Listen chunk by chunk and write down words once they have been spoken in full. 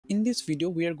In this video,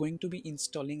 we are going to be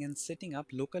installing and setting up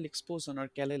LOCALXPOSE on our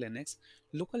Kali Linux.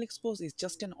 LOCALXPOSE is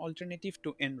just an alternative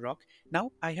to nrock.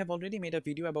 Now, I have already made a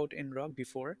video about nrock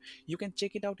before. You can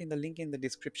check it out in the link in the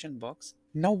description box.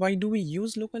 Now, why do we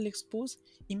use LOCALXPOSE?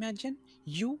 Imagine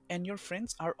you and your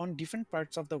friends are on different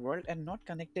parts of the world and not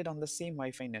connected on the same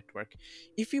Wi-Fi network.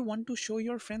 If you want to show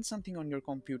your friends something on your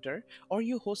computer or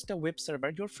you host a web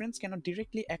server, your friends cannot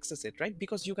directly access it, right?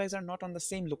 Because you guys are not on the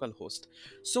same local host.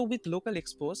 So with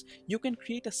LOCALXPOSE, you can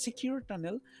create a secure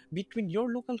tunnel between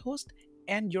your local host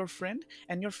and your friend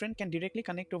can directly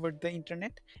connect over the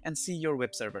internet and see your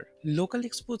web server.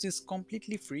 LOCALXPOSE is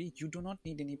completely free. You do not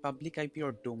need any public IP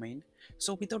or domain.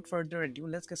 So without further ado,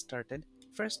 let's get started.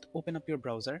 First, open up your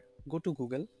browser, go to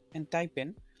Google and type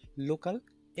in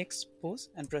LOCALXPOSE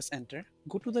and press enter.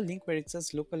 Go to the link where it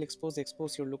says LOCALXPOSE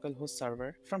expose your local host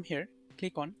server. From here,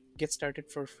 click on get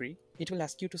started for free. It will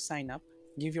ask you to sign up,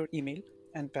 give your email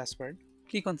and password.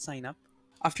 Click on sign up.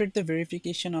 After the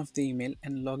verification of the email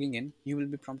and logging in, you will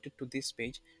be prompted to this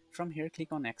page. From here,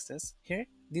 click on access. Here,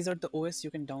 these are the OS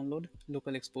you can download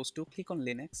LOCALXPOSE to. Click on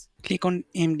Linux. Click on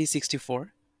AMD64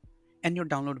 and your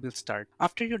download will start.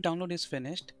 After your download is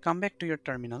finished, come back to your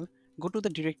terminal. Go to the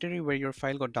directory where your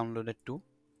file got downloaded to.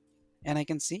 And I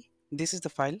can see this is the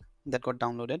file that got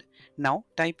downloaded. Now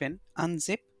type in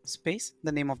unzip space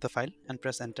the name of the file and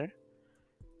press enter.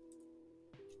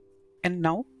 And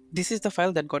now this is the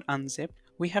file that got unzipped.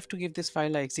 We have to give this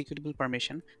file a executable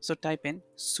permission. So type in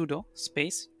sudo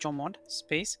space chmod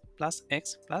space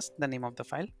 +x plus the name of the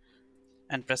file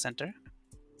and press enter.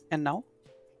 And now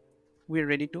we're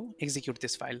ready to execute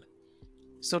this file.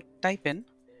 So type in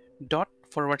 //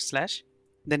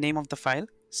 the name of the file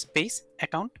space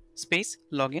account space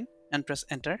login and press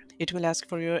enter. It will ask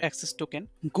for your access token.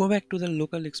 Go back to the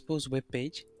LOCALXPOSE web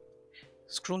page,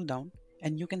 scroll down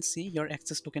and you can see your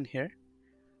access token here.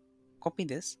 Copy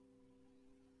this,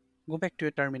 go back to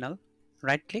your terminal,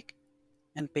 right click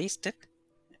and paste it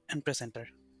and press enter.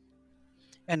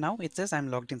 And now it says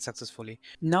I'm logged in successfully.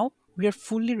 Now we are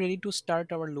fully ready to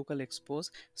start our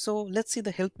LOCALXPOSE. So let's see the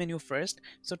help menu first.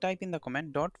 So type in the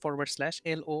command //localx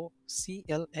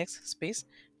space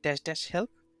 -- help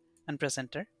and press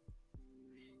enter.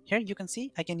 Here you can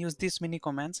see I can use this many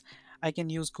commands. I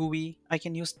can use GUI, I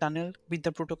can use tunnel with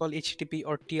the protocol HTTP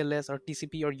or TLS or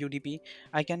TCP or UDP.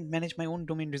 I can manage my own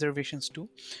domain reservations too.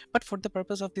 But for the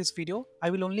purpose of this video, I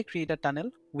will only create a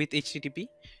tunnel with HTTP.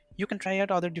 You can try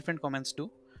out other different commands too.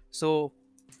 So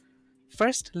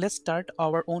first, let's start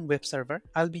our own web server.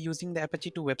 I'll be using the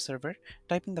Apache 2 web server.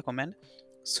 Type in the command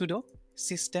sudo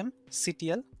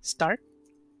systemctl start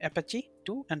Apache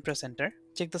 2 and press enter.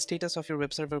 Check the status of your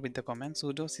web server with the command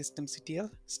sudo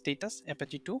systemctl status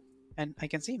Apache 2 and I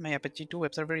can see my Apache 2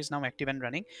 web server is now active and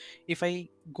running. If I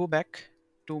go back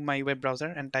to my web browser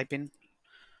and type in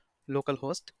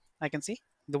localhost, I can see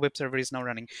the web server is now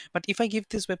running. But if I give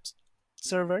this web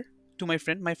server to my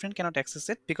friend cannot access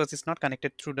it because it's not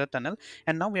connected through the tunnel.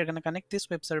 And now we are going to connect this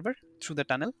web server through the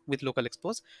tunnel with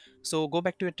LOCALXPOSE. So go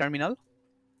back to your terminal,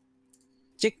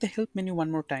 check the help menu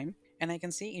one more time, and I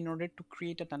can see in order to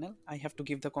create a tunnel, I have to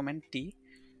give the command T.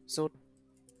 So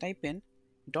type in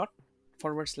 //localx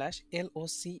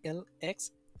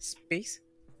space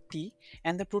T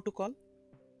and the protocol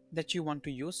that you want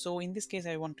to use. So in this case,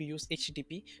 I want to use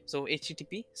HTTP. So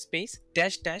HTTP space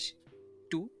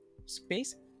 --2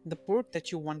 space the port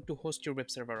that you want to host your web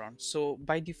server on. So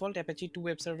by default, Apache 2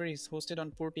 web server is hosted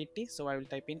on port 80. So I will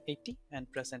type in 80 and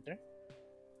press enter.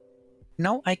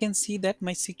 Now I can see that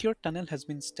my secure tunnel has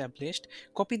been established.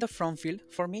 Copy the from field.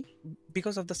 For me,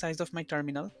 because of the size of my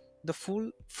terminal, the full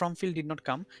from field did not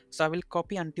come. So I will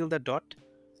copy until the dot.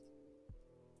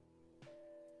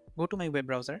 Go to my web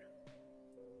browser,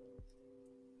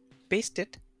 paste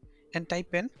it and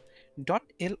type in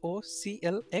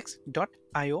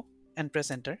 .localx.io and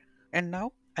press enter. And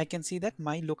now I can see that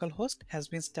my local host has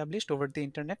been established over the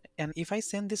internet, and if I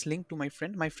send this link to my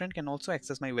friend can also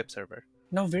access my web server.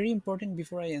 Now, very important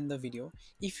before I end the video,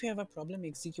 if you have a problem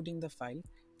executing the file,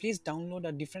 please download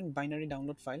a different binary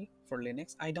download file for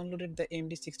Linux. I downloaded the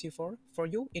AMD64. For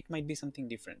you, it might be something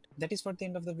different. That is for the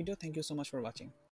end of the video. Thank you so much for watching.